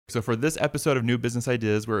So for this episode of New Business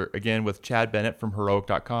Ideas, we're again with Chad Bennett from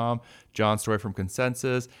Heroic.com, John Storey from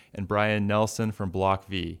Consensus, and Brian Nelson from Block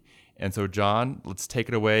V. And so, John, let's take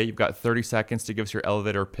it away. You've got 30 seconds to give us your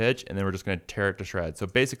elevator pitch, and then we're just going to tear it to shreds. So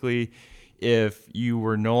basically, if you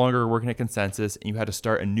were no longer working at Consensus and you had to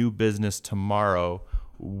start a new business tomorrow,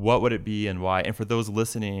 what would it be and why? And for those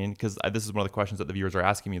listening, because this is one of the questions that the viewers are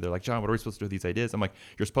asking me, they're like, John, what are we supposed to do with these ideas? I'm like,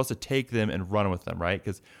 you're supposed to take them and run with them, right?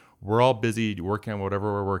 Because we're all busy working on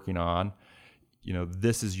whatever we're working on. You know,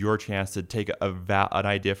 this is your chance to take an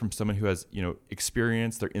idea from someone who has,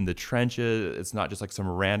 experience. They're in the trenches. It's not just like some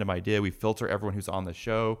random idea. We filter everyone who's on the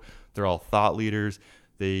show. They're all thought leaders.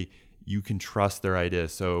 You can trust their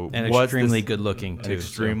ideas. So and extremely good looking too.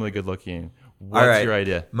 Extremely good looking. What's your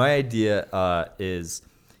idea? My idea is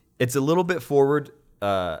it's a little bit forward.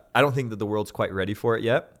 I don't think that the world's quite ready for it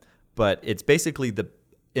yet, but it's basically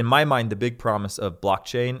in my mind, the big promise of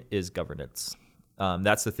blockchain is governance.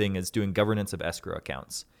 That's the thing, is doing governance of escrow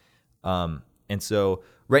accounts. And so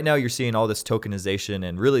right now you're seeing all this tokenization,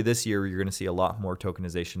 and really this year you're going to see a lot more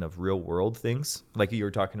tokenization of real world things. Like you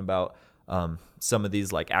were talking about some of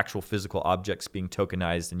these like actual physical objects being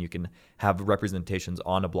tokenized, and you can have representations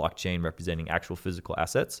on a blockchain representing actual physical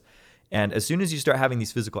assets. And as soon as you start having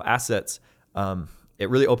these physical assets, it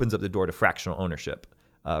really opens up the door to fractional ownership.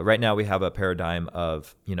 Right now we have a paradigm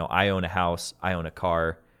of, I own a house, I own a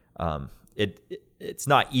car. It's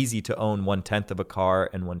not easy to own 1/10 of a car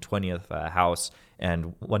and 1/20 of a house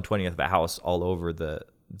and 1/20 of a house all over the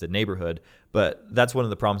neighborhood. But that's one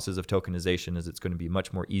of the promises of tokenization, is it's going to be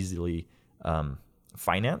much more easily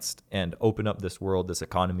financed and open up this world, this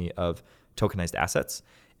economy of tokenized assets.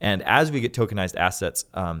 And as we get tokenized assets,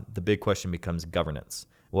 the big question becomes governance.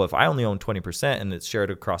 Well, if I only own 20% and it's shared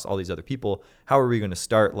across all these other people, how are we going to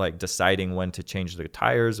start like deciding when to change the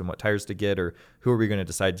tires and what tires to get, or who are we going to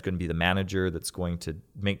decide is going to be the manager that's going to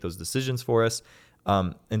make those decisions for us?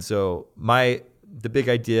 And so the big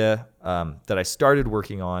idea that I started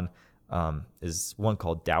working on is one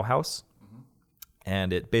called DAO House,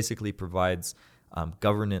 and it basically provides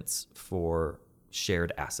governance for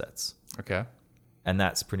shared assets. Okay. And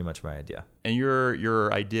that's pretty much my idea. And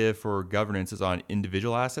your idea for governance is on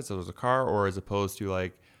individual assets, so as a car, or as opposed to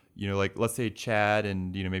like let's say Chad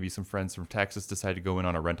and maybe some friends from Texas decide to go in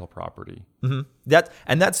on a rental property. Mm-hmm.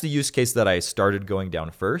 That's the use case that I started going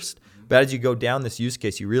down first. But as you go down this use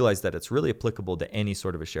case, you realize that it's really applicable to any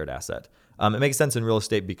sort of a shared asset. It makes sense in real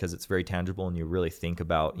estate because it's very tangible, and you really think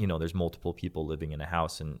about there's multiple people living in a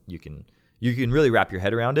house, and you can really wrap your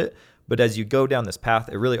head around it. But as you go down this path,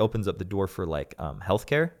 it really opens up the door for like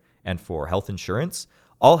healthcare and for health insurance.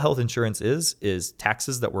 All health insurance is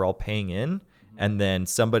taxes that we're all paying in, and then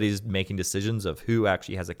somebody's making decisions of who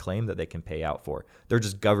actually has a claim that they can pay out for. They're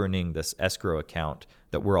just governing this escrow account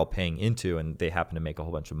that we're all paying into, and they happen to make a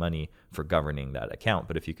whole bunch of money for governing that account.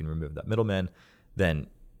 But if you can remove that middleman, then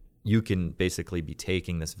you can basically be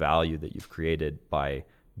taking this value that you've created by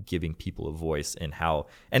giving people a voice in how,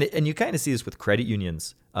 and you kind of see this with credit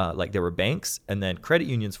unions. Like there were banks, and then credit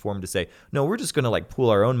unions formed to say, no, we're just going to like pool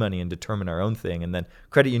our own money and determine our own thing. And then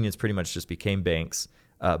credit unions pretty much just became banks.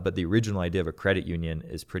 But the original idea of a credit union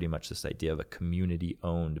is pretty much this idea of a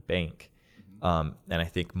community-owned bank. And I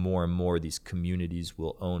think more and more these communities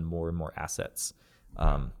will own more and more assets.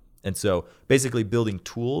 And so basically building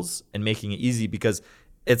tools and making it easy, because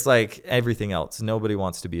it's like everything else. Nobody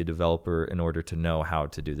wants to be a developer in order to know how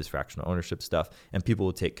to do this fractional ownership stuff, and people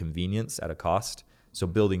will take convenience at a cost. So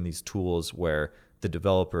building these tools where the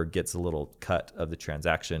developer gets a little cut of the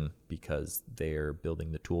transaction because they're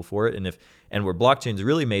building the tool for it. And where blockchain is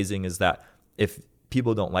really amazing is that if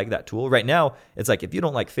people don't like that tool right now, it's like, if you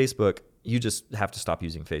don't like Facebook, you just have to stop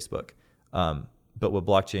using Facebook. But what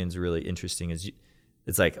blockchain is really interesting is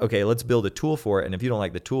it's like, okay, let's build a tool for it. And if you don't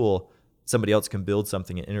like the tool, somebody else can build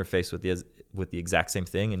something and interface with the exact same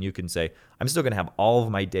thing. And you can say, I'm still going to have all of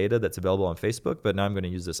my data that's available on Facebook, but now I'm going to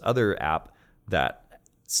use this other app that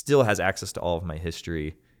still has access to all of my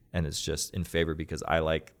history and is just in favor because I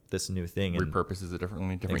like this new thing. And repurposes it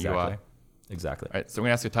differently, different exactly. UI. Exactly. All right, so I'm going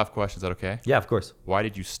to ask you a tough question. Is that okay? Yeah, of course. Why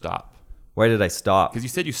did you stop? Why did I stop? Because you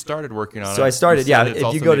said you started working on it. So I started, yeah.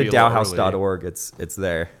 If you go to dowhouse.org, it's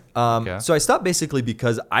there. Okay. So I stopped basically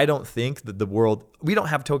because I don't think that we don't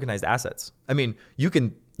have tokenized assets. I mean, you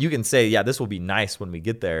can say, yeah, this will be nice when we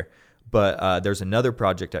get there, but there's another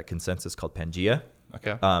project at Consensus called Pangea.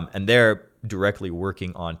 Okay. And they're directly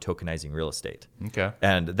working on tokenizing real estate. Okay.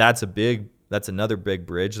 And that's another big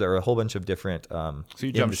bridge. There are a whole bunch of different so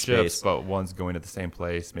you jump ships, but one's going to the same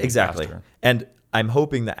place. Maybe exactly. Faster. And I'm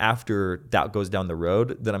hoping that after that goes down the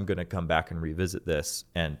road, then I'm going to come back and revisit this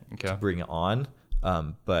and to bring it on.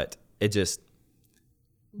 But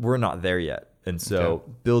we're not there yet. And so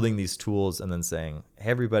building these tools and then saying,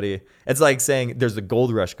 hey, everybody, it's like saying there's a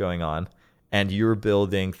gold rush going on and you're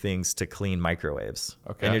building things to clean microwaves.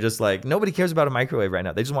 Okay. And you're just like, nobody cares about a microwave right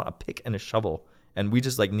now. They just want a pick and a shovel. And we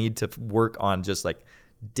just like need to work on just like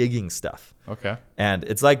digging stuff. Okay. And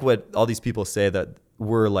it's like what all these people say that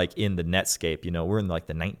we're like in the Netscape, you know, we're in like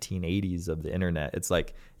the 1980s of the internet. It's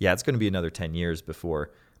like, yeah, it's going to be another 10 years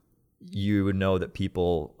before you would know that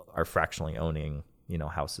people are fractionally owning, you know,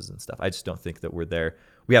 houses and stuff. I just don't think that we're there.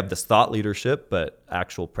 We have this thought leadership, but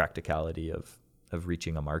actual practicality of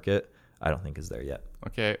reaching a market, I don't think is there yet.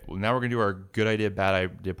 Okay. Well, now we're going to do our good idea, bad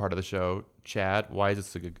idea part of the show. Chad, why is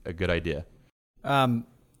this a good idea?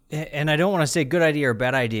 And I don't want to say good idea or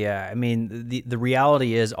bad idea. I mean, the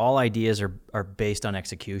reality is all ideas are based on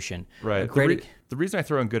execution. Right. The reason I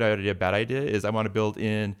throw in good idea, bad idea is I want to build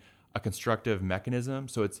in a constructive mechanism.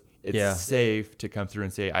 So it's safe to come through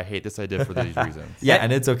and say, I hate this idea for these reasons. Yeah.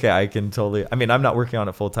 And it's okay. I can totally, I mean, I'm not working on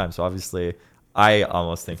it full time. So obviously I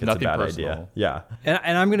almost think it's a bad idea. Yeah.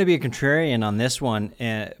 And I'm going to be a contrarian on this one.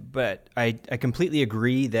 But I completely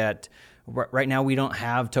agree that right now we don't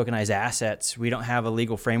have tokenized assets. We don't have a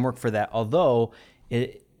legal framework for that. Although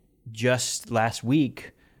just last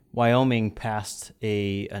week, Wyoming passed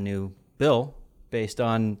a new bill based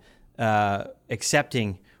on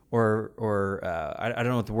accepting or I don't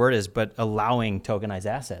know what the word is, but allowing tokenized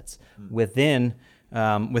assets within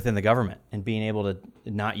the government and being able to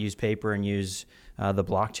not use paper and use the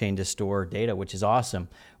blockchain to store data, which is awesome.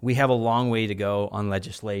 We have a long way to go on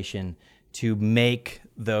legislation to make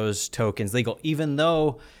those tokens legal, even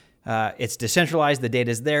though it's decentralized, the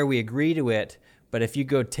data is there, we agree to it. But if you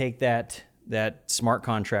go take that smart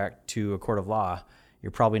contract to a court of law,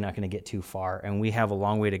 you're probably not going to get too far. And we have a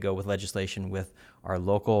long way to go with legislation with our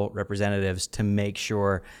local representatives to make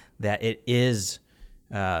sure that it is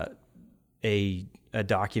a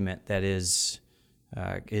document that is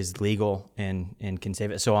legal and can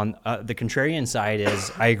save it. So on the contrarian side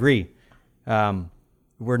is, I agree.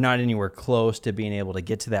 We're not anywhere close to being able to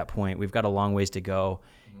get to that point. We've got a long ways to go,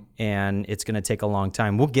 and it's going to take a long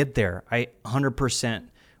time. We'll get there. 100%,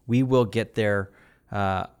 we will get there.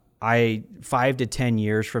 5 to 10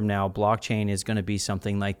 years from now, blockchain is going to be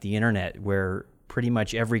something like the internet, where pretty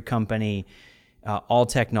much every company, all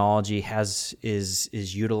technology is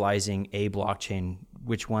utilizing a blockchain.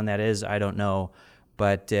 Which one that is, I don't know,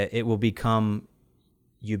 but it will become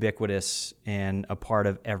ubiquitous and a part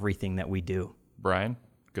of everything that we do. Brian,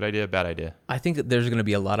 good idea, bad idea? I think that there's going to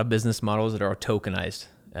be a lot of business models that are tokenized,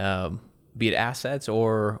 be it assets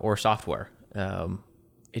or software.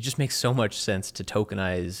 It just makes so much sense to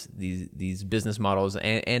tokenize these business models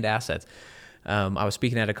and assets. I was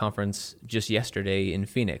speaking at a conference just yesterday in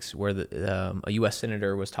Phoenix where a U.S.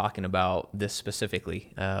 senator was talking about this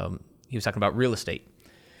specifically. He was talking about real estate.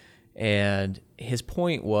 And his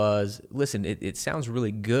point was, listen, it sounds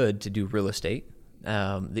really good to do real estate.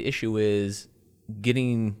 The issue is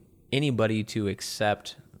getting anybody to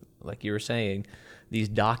accept, like you were saying, these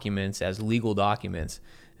documents as legal documents.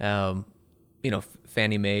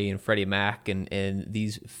 Fannie Mae and Freddie Mac and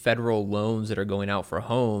these federal loans that are going out for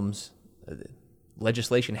homes,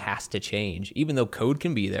 legislation has to change. Even though code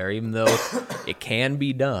can be there, even though it can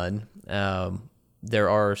be done, there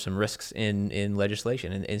are some risks in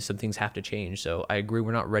legislation and some things have to change. So I agree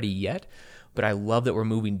we're not ready yet, but I love that we're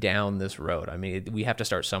moving down this road. I mean, we have to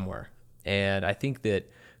start somewhere. And I think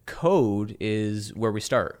that code is where we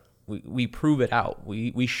start. We prove it out.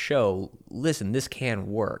 We show, listen, this can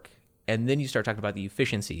work. And then you start talking about the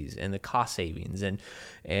efficiencies and the cost savings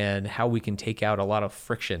and how we can take out a lot of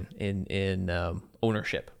friction in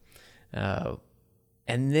ownership.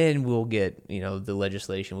 And then we'll get, the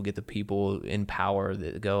legislation, we'll get the people in power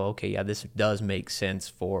that go, okay, yeah, this does make sense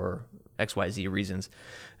for XYZ reasons.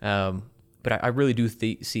 But I really do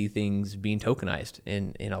see things being tokenized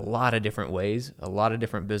in a lot of different ways, a lot of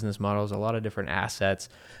different business models, a lot of different assets,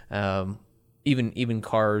 even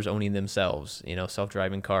cars owning themselves,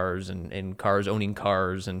 self-driving cars and cars owning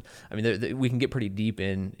cars. And I mean, we can get pretty deep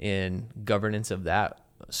in governance of that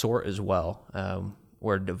sort as well,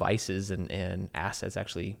 where devices and assets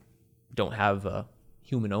actually don't have a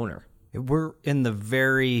human owner. We're in the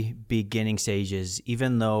very beginning stages,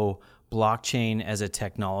 even though blockchain as a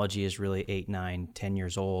technology is really 8, 9, 10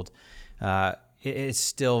 years old. It's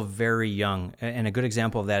still very young. And a good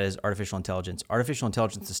example of that is artificial intelligence. Artificial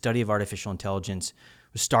intelligence, the study of artificial intelligence,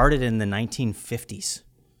 was started in the 1950s.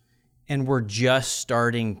 And we're just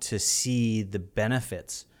starting to see the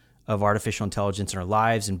benefits of artificial intelligence in our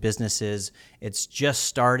lives and businesses. It's just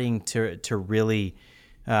starting to really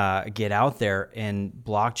get out there. And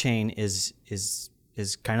blockchain is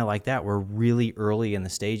is kind of like that. We're really early in the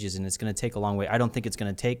stages, and it's going to take a long way. I don't think it's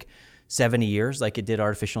going to take 70 years like it did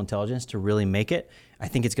artificial intelligence to really make it. I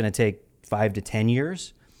think it's going to take 5 to 10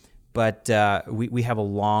 years, but we have a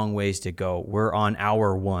long ways to go. We're on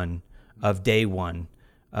hour one of day one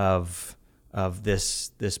of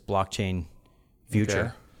this blockchain future.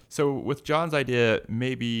 Okay. So with John's idea,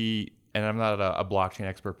 maybe, and I'm not a blockchain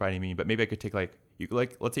expert by any means, but maybe I could take let's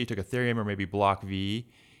say you took Ethereum or maybe Block V,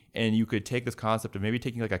 and you could take this concept of maybe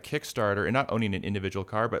taking like a Kickstarter and not owning an individual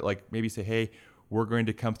car, but like maybe say, hey, we're going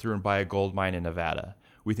to come through and buy a gold mine in Nevada.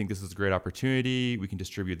 We think this is a great opportunity. We can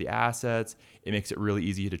distribute the assets. It makes it really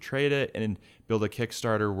easy to trade it, and then build a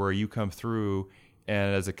Kickstarter where you come through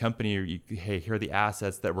and as a company, hey, here are the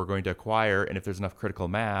assets that we're going to acquire. And if there's enough critical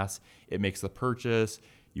mass, it makes the purchase.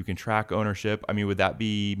 You can track ownership. I mean, would that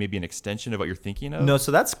be maybe an extension of what you're thinking of? No,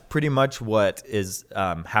 so that's pretty much what is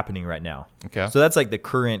happening right now. Okay. So that's like the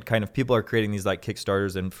current kind of, people are creating these like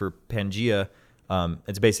Kickstarters, and for Pangea,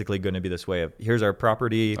 it's basically going to be this way of, here's our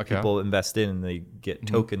property, people invest in, and they get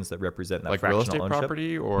tokens that represent that like fractional real estate ownership.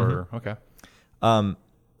 property or, okay.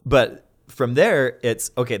 But from there, it's,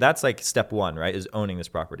 okay, that's like step one, right, is owning this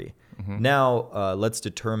property. Now, let's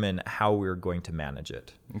determine how we're going to manage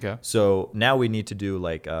it. Okay. So now we need to do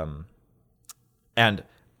like, and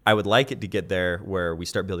I would like it to get there where we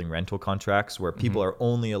start building rental contracts where people are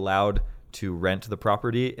only allowed to rent the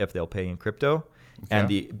property if they'll pay in crypto.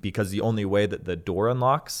 Okay. And because the only way that the door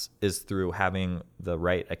unlocks is through having the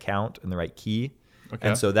right account and the right key. Okay.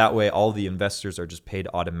 And so that way all the investors are just paid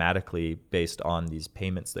automatically based on these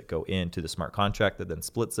payments that go into the smart contract that then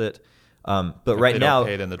splits it. But if right now, don't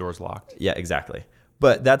pay, then the door's locked. Yeah, exactly.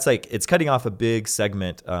 But that's like, it's cutting off a big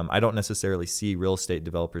segment. I don't necessarily see real estate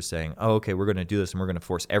developers saying, oh, okay, we're going to do this and we're going to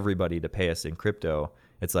force everybody to pay us in crypto.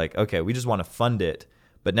 It's like, okay, we just want to fund it.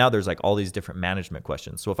 But now there's like all these different management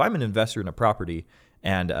questions. So if I'm an investor in a property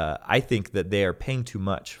and I think that they are paying too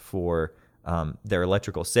much for their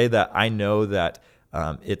electrical, say that I know that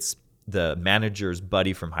it's the manager's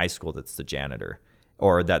buddy from high school that's the janitor,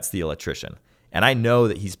 or that's the electrician. And I know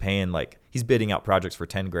that he's paying, like, he's bidding out projects for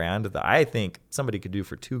 10 grand that I think somebody could do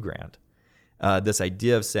for 2 grand. This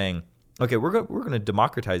idea of saying, okay, we're going to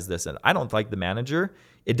democratize this. And I don't like the manager.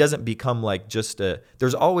 It doesn't become like just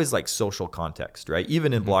there's always like social context, right?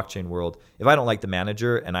 Even in blockchain world, if I don't like the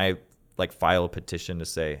manager and I like file a petition to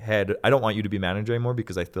say, hey, I don't want you to be manager anymore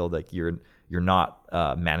because I feel like you're not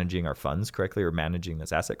managing our funds correctly or managing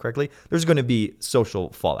this asset correctly, there's going to be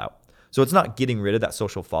social fallout. So it's not getting rid of that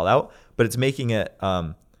social fallout, but it's making it,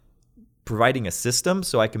 providing a system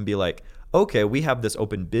so I can be like, okay, we have this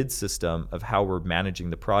open bid system of how we're managing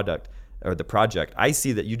the product or the project. I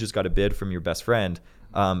see that you just got a bid from your best friend,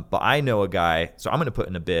 but I know a guy, so I'm going to put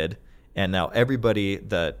in a bid. And now everybody,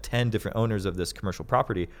 the 10 different owners of this commercial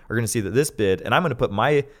property are going to see that this bid, and I'm going to put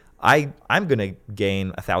I'm going to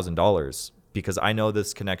gain $1,000 because I know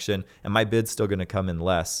this connection, and my bid's still going to come in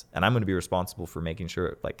less, and I'm going to be responsible for making sure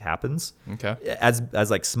it like happens. Okay.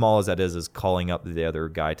 As like small as that is calling up the other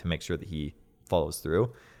guy to make sure that he follows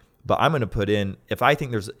through. But I'm going to put in, if I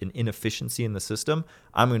think there's an inefficiency in the system,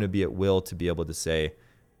 I'm going to be at will to be able to say,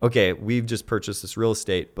 okay, we've just purchased this real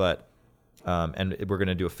estate, but and we're going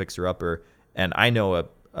to do a fixer-upper, and I know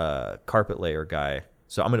a carpet layer guy,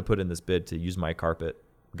 so I'm going to put in this bid to use my carpet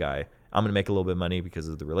guy. I'm going to make a little bit of money because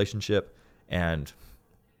of the relationship, and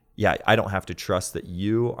yeah, I don't have to trust that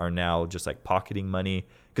you are now just like pocketing money,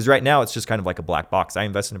 because right now it's just kind of like a black box. I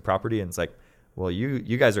invest in a property, and it's like, well,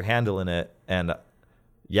 you guys are handling it, and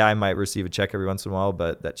yeah, I might receive a check every once in a while,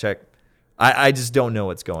 but that check, I just don't know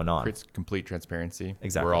what's going on. Creates complete transparency.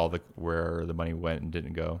 Exactly. Where the money went and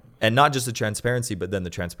didn't go. And not just the transparency, but then the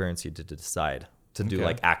transparency to decide to do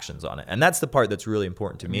like actions on it. And that's the part that's really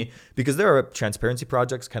important to me, because there are transparency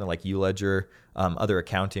projects kind of like ULedger, other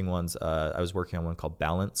accounting ones. I was working on one called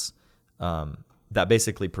Balance, that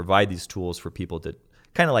basically provide these tools for people to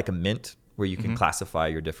kind of like a mint where you can classify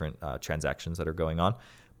your different transactions that are going on.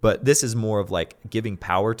 But this is more of like giving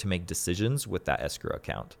power to make decisions with that escrow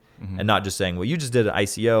account. And not just saying, well, you just did an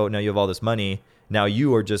ICO, now you have all this money. Now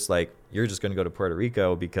you are just like, you're just going to go to Puerto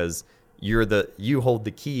Rico because you hold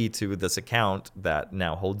the key to this account that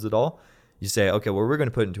now holds it all. You say, okay, well, we're going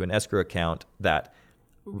to put it into an escrow account that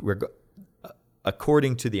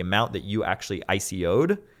according to the amount that you actually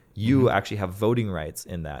ICO'd, you actually have voting rights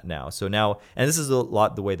in that now. So now, and this is a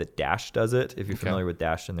lot the way that Dash does it. If you're familiar with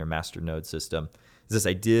Dash and their masternode system, is this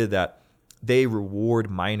idea that they reward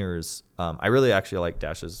miners. I really actually like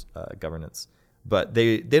Dash's governance, but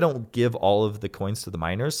they don't give all of the coins to the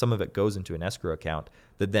miners. Some of it goes into an escrow account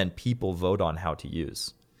that then people vote on how to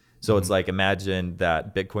use. So it's like, imagine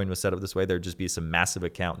that Bitcoin was set up this way. There'd just be some massive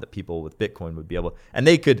account that people with Bitcoin would be able, and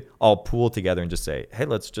they could all pool together and just say, hey,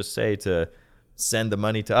 let's just say to send the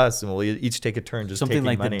money to us, and we'll each take a turn just Something taking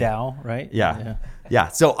like money. the DAO, right? Yeah.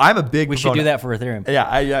 So I'm a big We should do proponent. that for Ethereum.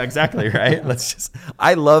 Yeah, exactly, right?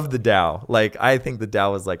 I love the DAO. Like, I think the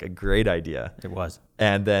DAO was like a great idea. It was.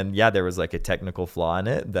 And then, yeah, there was like a technical flaw in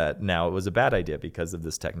it that now it was a bad idea because of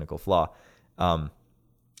this technical flaw.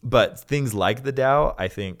 But things like the DAO, I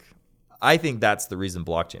think that's the reason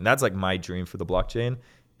blockchain. That's like my dream for the blockchain,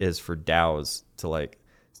 is for DAOs to like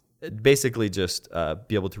basically just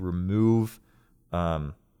be able to remove.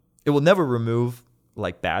 It will never remove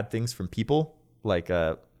like bad things from people, like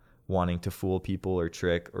wanting to fool people or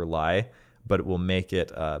trick or lie, but it will make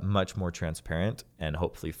it much more transparent and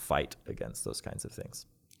hopefully fight against those kinds of things.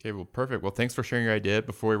 Okay, well, perfect. Well, thanks for sharing your idea.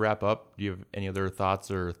 Before we wrap up, do you have any other thoughts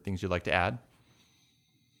or things you'd like to add?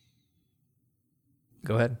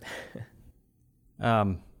 Go ahead.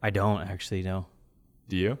 I don't actually know.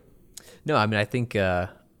 Do you? No, I mean, I think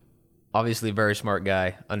obviously very smart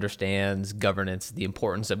guy, understands governance, the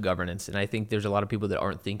importance of governance. And I think there's a lot of people that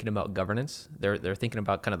aren't thinking about governance. They're thinking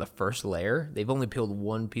about kind of the first layer. They've only peeled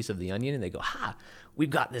one piece of the onion and they go, we've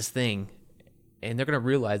got this thing. And they're going to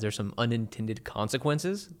realize there's some unintended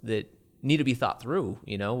consequences that need to be thought through.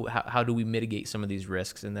 You know, how do we mitigate some of these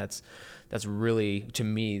risks? And that's really, to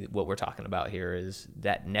me, what we're talking about here is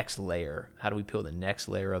that next layer. How do we peel the next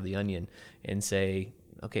layer of the onion and say,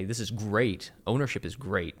 okay, this is great. Ownership is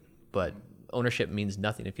great, but ownership means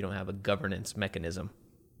nothing if you don't have a governance mechanism.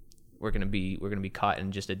 We're going to be caught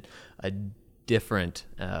in just a different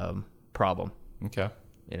problem. Okay.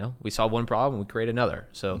 You know, we solve one problem, we create another.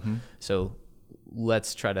 So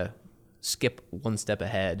let's try to skip one step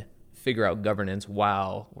ahead, figure out governance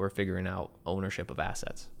while we're figuring out ownership of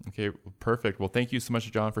assets. Okay, perfect. Well, thank you so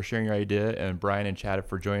much, John, for sharing your idea, and Brian and Chad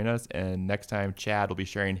for joining us. And next time, Chad will be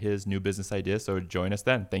sharing his new business idea. So join us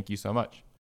then. Thank you so much.